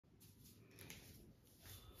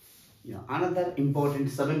Yeah, another important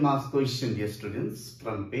 7 marks question, dear students,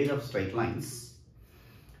 from pair of straight lines.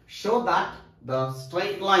 Show that the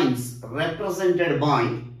straight lines represented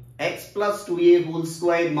by x plus 2a whole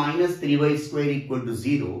square minus 3y square equal to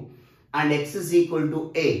 0 and x is equal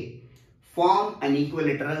to a form an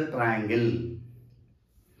equilateral triangle.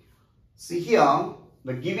 See here,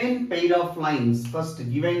 the given pair of lines, first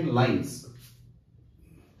given lines.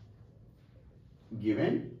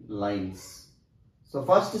 So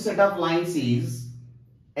first set of lines is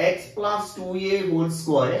x plus 2a whole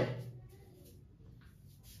square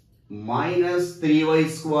minus 3y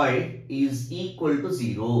square is equal to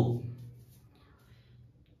 0.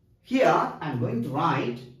 Here I am going to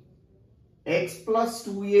write x plus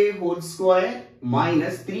 2a whole square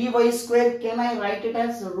minus 3y square. Can I write it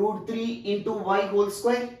as root 3 into y whole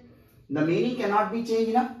square? The meaning cannot be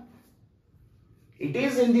changed now. It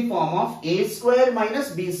is in the form of a square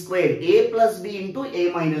minus b square, a plus b into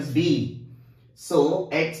a minus b. So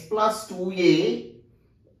x plus 2a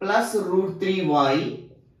plus root 3y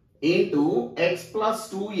into x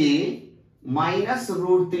plus 2a minus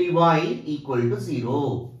root 3y equal to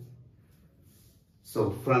 0.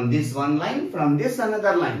 So from this one line, from this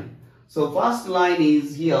another line. So first line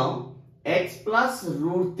is here x plus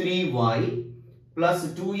root 3y plus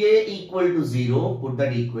 2a equal to 0. Put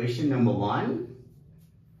that equation number 1.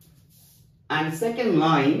 And second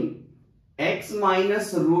line x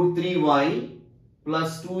minus root 3y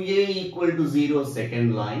plus 2a equal to 0,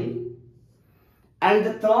 second line. And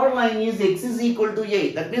the third line is x is equal to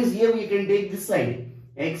a. That means here we can take this side.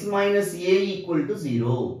 X minus a equal to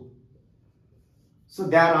 0. So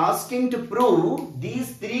they are asking to prove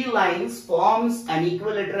these three lines forms an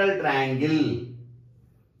equilateral triangle.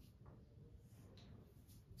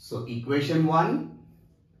 So equation 1,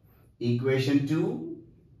 equation 2,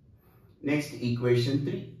 next equation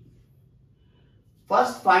 3.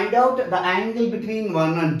 First find out the angle between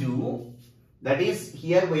 1 and 2. That is,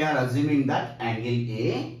 here we are assuming that angle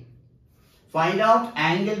A. Find out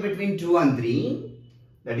angle between 2 and 3.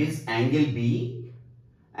 That is angle B.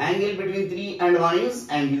 Angle between 3 and 1 is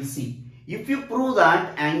angle C. If you prove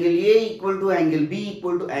that angle A equal to angle B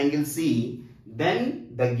equal to angle C,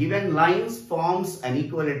 then the given lines forms an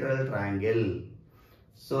equilateral triangle.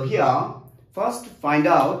 So here, first find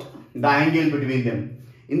out the angle between them.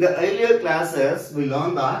 In the earlier classes, we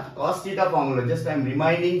learned that cos theta formula. Just I am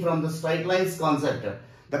reminding from the straight lines concept.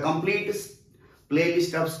 The complete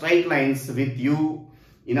playlist of straight lines with you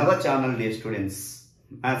in our channel, dear students.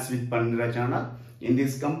 Maths with Pandira channel. In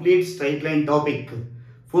this complete straight line topic,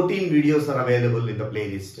 14 videos are available in the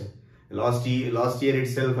playlist. Last year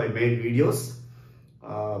itself, I made videos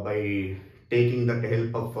by taking the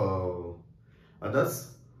help of others.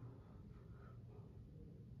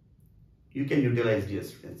 You can utilize, dear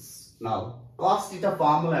students. Now, cos theta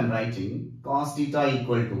formula I am writing. Cos theta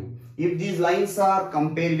equal to, if these lines are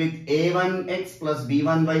compared with a1x plus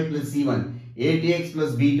b1y plus c1, a2x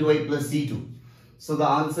plus b2y plus c2. So the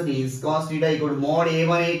answer is cos theta equal to mod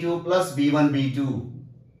a1 a2 plus b1 b2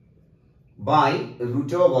 by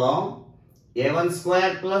root over a1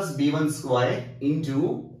 square plus b1 square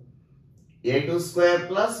into a2 square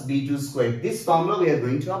plus b2 square. This formula we are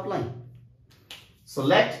going to apply. So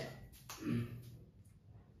let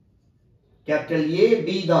capital A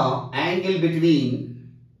be the angle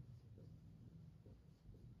between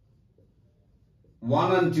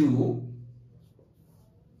 1 and 2.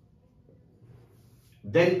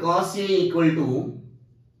 Then cos A equal to,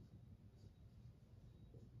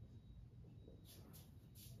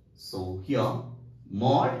 so here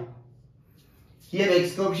mod, here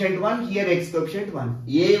x coefficient 1, here x coefficient 1,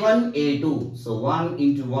 a1 a2, so 1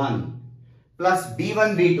 into 1 plus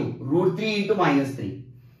b1 b2, root 3 into minus 3,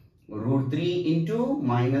 root 3 into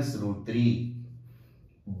minus root 3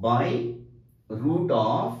 by root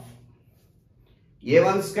of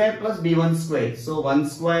a1 square plus b1 square. So 1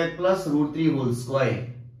 square plus root 3 whole square.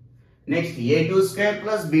 Next a2 square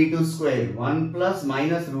plus b2 square. 1 plus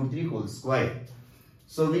minus root 3 whole square.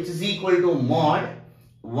 So which is equal to mod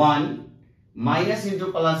 1 minus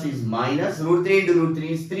into plus is minus, root 3 into root 3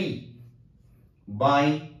 is 3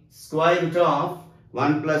 by square root of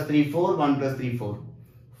 1 plus 3 4, 1 plus 3 4.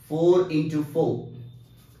 4 into 4.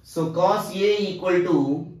 So cos A equal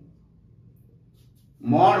to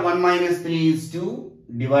mod 1 minus 3 is 2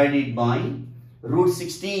 divided by root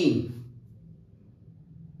 16,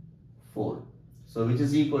 4. So which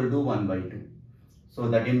is equal to 1 by 2. So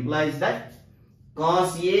that implies that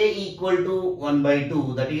cos A equal to 1 by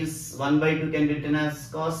 2, that is 1 by 2 can be written as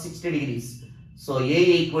cos 60 degrees. So A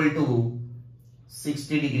equal to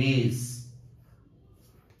 60 degrees.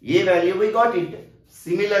 A value we got it.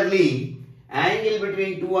 Similarly, Angle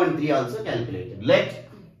between 2 and 3 also calculated. Let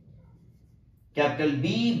capital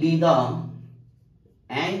B be the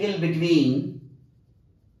angle between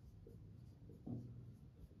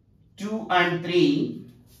 2 and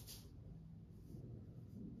 3,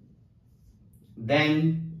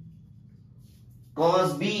 then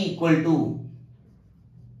cos B equal to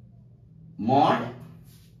mod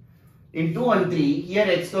in 2 and 3, here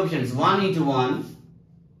x coefficients 1 into 1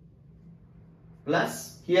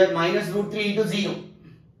 plus here minus root 3 into 0.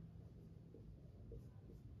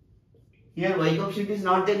 Here y coefficient is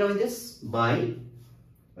not there now in this, by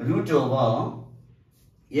root over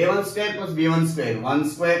a1 square plus b1 square, 1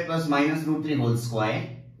 square plus minus root 3 whole square,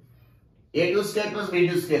 a2 square plus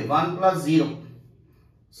b2 square, 1 plus 0.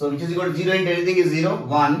 So which is equal to 0 and everything is 0,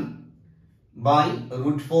 1 by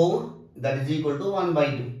root 4, that is equal to 1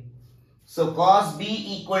 by 2. So cos B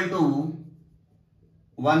equal to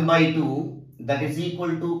 1 by 2, that is equal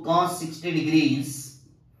to cos 60 degrees.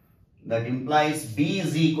 That implies B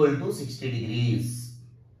is equal to 60 degrees.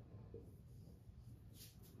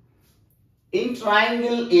 In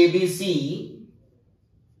triangle ABC,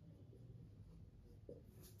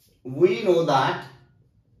 we know that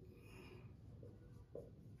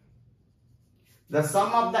the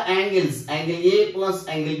sum of the angles, angle A plus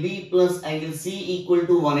angle B plus angle C equal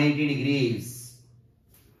to 180 degrees.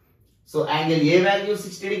 So angle A value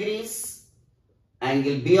 60 degrees,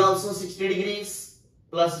 angle B also 60 degrees,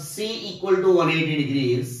 plus C equal to 180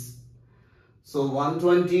 degrees. So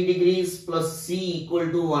 120 degrees plus C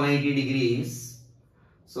equal to 180 degrees.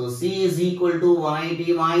 So C is equal to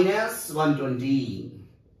 180 minus 120.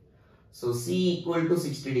 So C equal to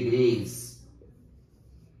 60 degrees.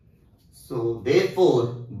 So therefore,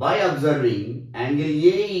 by observing angle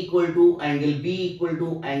A equal to angle B equal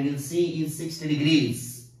to angle C is 60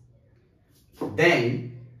 degrees,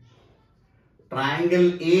 then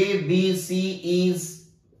triangle ABC is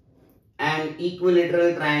an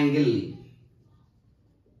equilateral triangle.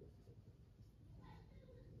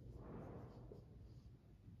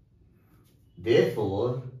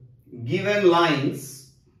 Therefore, given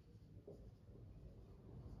lines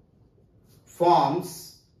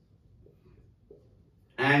forms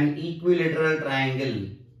an equilateral triangle.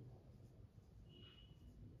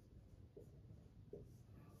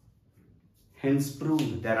 Hence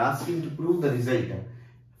proved. They are asking to prove the result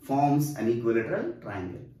forms an equilateral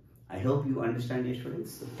triangle. I hope you understand, dear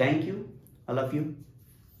students. Thank you, all of you,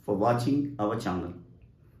 for watching our channel.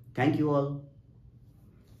 Thank you all.